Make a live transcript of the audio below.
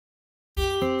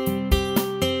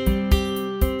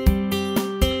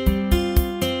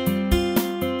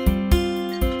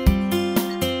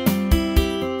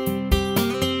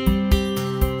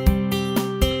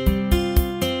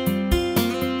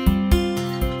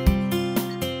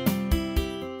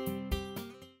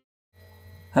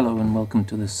Hello and welcome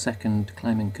to the second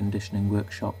climbing conditioning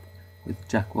workshop with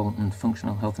Jack Walton,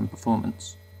 Functional Health and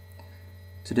Performance.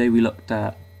 Today we looked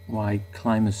at why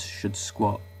climbers should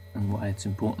squat and why it's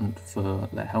important for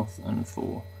their health and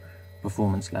for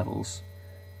performance levels.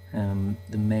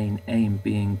 The main aim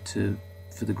being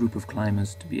for the group of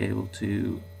climbers to be able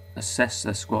to assess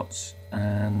their squats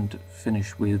and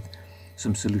finish with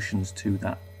some solutions to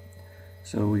that.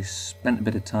 So we spent a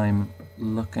bit of time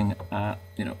looking at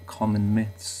common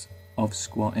myths of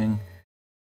squatting.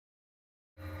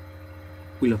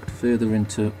 We looked further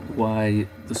into why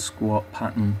the squat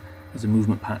pattern as a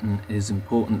movement pattern is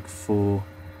important for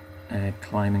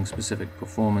climbing specific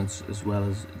performance as well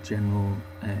as general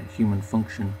human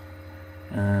function,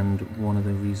 and one of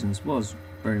the reasons was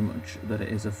very much that it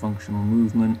is a functional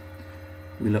movement.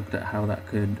 We looked at how that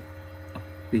could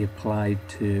be applied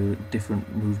to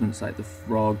different movements like the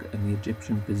frog and the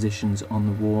Egyptian positions on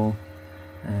the wall,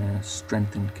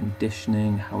 strength and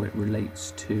conditioning, how it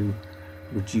relates to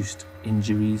reduced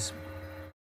injuries.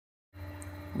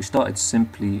 We started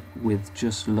simply with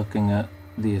just looking at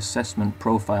the assessment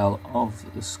profile of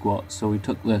the squat. So we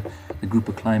took the group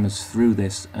of climbers through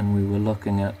this and we were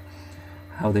looking at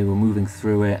how they were moving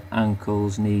through it: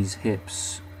 ankles, knees,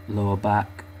 hips, lower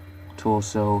back,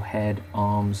 torso, head,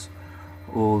 arms,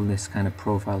 all this kind of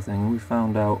profile thing. We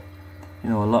found out a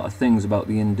lot of things about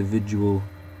the individual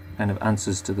kind of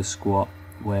answers to the squat,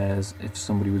 whereas if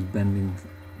somebody was bending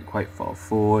quite far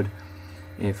forward,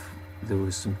 if there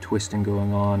was some twisting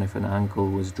going on, if an ankle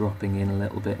was dropping in a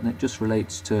little bit, and it just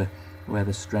relates to where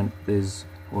the strength is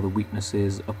or the weakness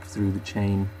is up through the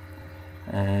chain.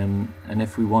 And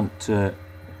if we want to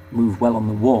move well on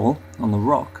the wall, on the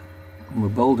rock, when we're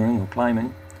bouldering or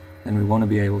climbing, then we want to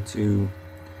be able to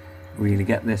really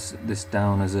get this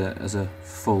down as a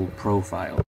full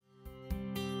profile.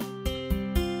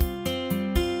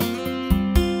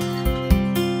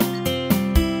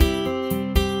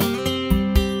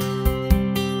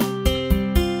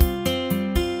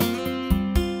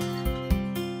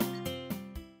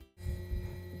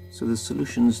 So the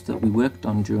solutions that we worked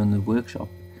on during the workshop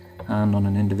and on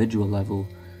an individual level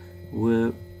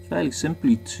were fairly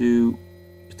simply to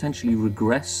potentially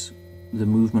regress the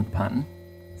movement pattern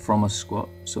from a squat,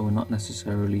 so we're not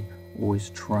necessarily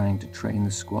always trying to train the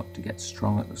squat to get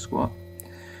strong at the squat.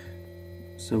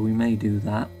 So we may do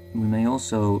that. We may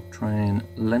also try and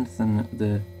lengthen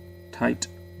the tight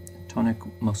tonic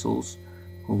muscles,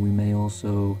 or we may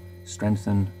also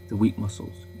strengthen the weak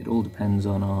muscles. It all depends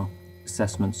on our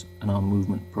assessments and our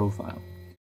movement profile.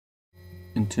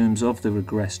 In terms of the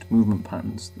regressed movement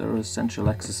patterns, there are essential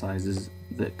exercises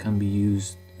that can be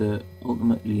used that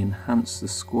ultimately enhance the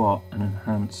squat and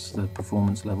enhance the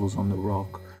performance levels on the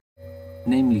rock,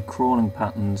 namely crawling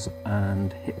patterns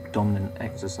and hip dominant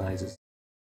exercises.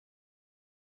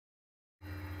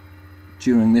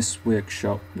 During this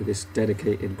workshop with this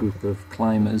dedicated group of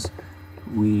climbers,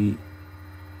 we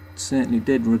certainly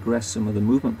did regress some of the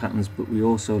movement patterns, but we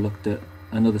also looked at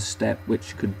another step,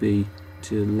 which could be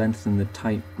to lengthen the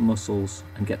tight muscles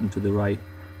and get them to the right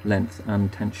length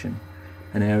and tension.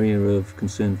 An area of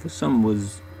concern for some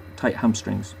was tight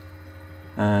hamstrings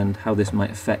and how this might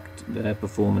affect their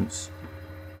performance.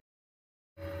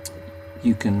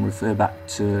 You can refer back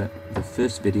to the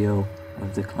first video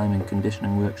of the climbing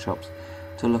conditioning workshops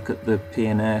to look at the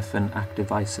PNF and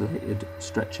active isolated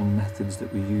stretching methods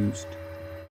that we used.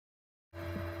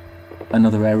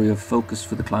 Another area of focus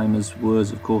for the climbers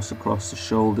was, of course, across the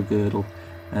shoulder girdle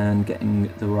and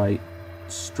getting the right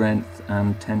strength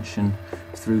and tension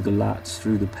through the lats,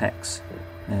 through the pecs,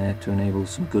 to enable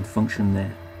some good function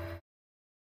there.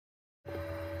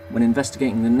 When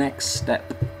investigating the next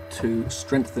step to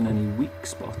strengthen any weak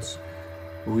spots,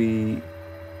 we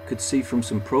could see from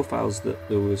some profiles that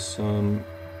there was some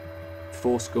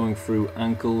force going through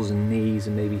ankles and knees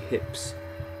and maybe hips,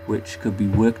 which could be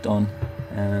worked on,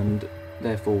 and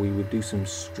therefore we would do some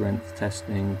strength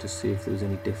testing to see if there was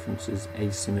any differences,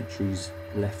 asymmetries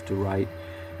left to right,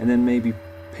 and then maybe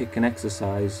pick an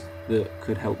exercise that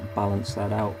could help balance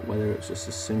that out, whether it's just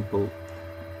a simple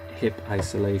hip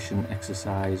isolation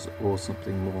exercise or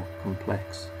something more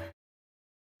complex.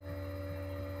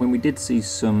 When we did see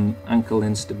some ankle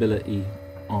instability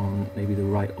on maybe the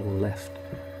right or left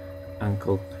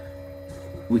ankle,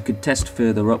 we could test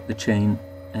further up the chain.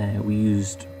 We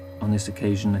used on this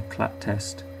occasion a clat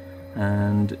test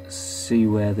and see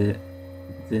where the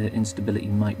instability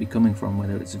might be coming from,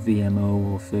 whether it's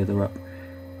VMO or further up,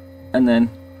 and then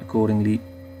accordingly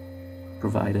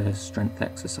provide a strength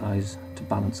exercise to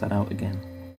balance that out again.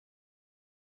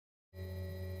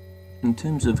 In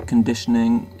terms of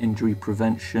conditioning, injury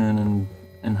prevention and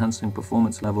enhancing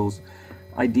performance levels,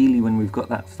 Ideally, when we've got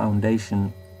that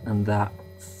foundation and that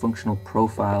functional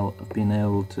profile of being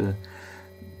able to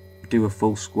do a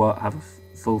full squat, have a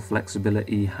full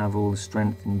flexibility, have all the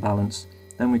strength and balance,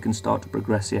 then we can start to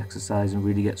progress the exercise and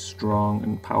really get strong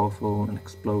and powerful and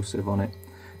explosive on it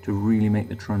to really make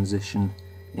the transition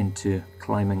into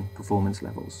climbing performance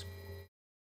levels.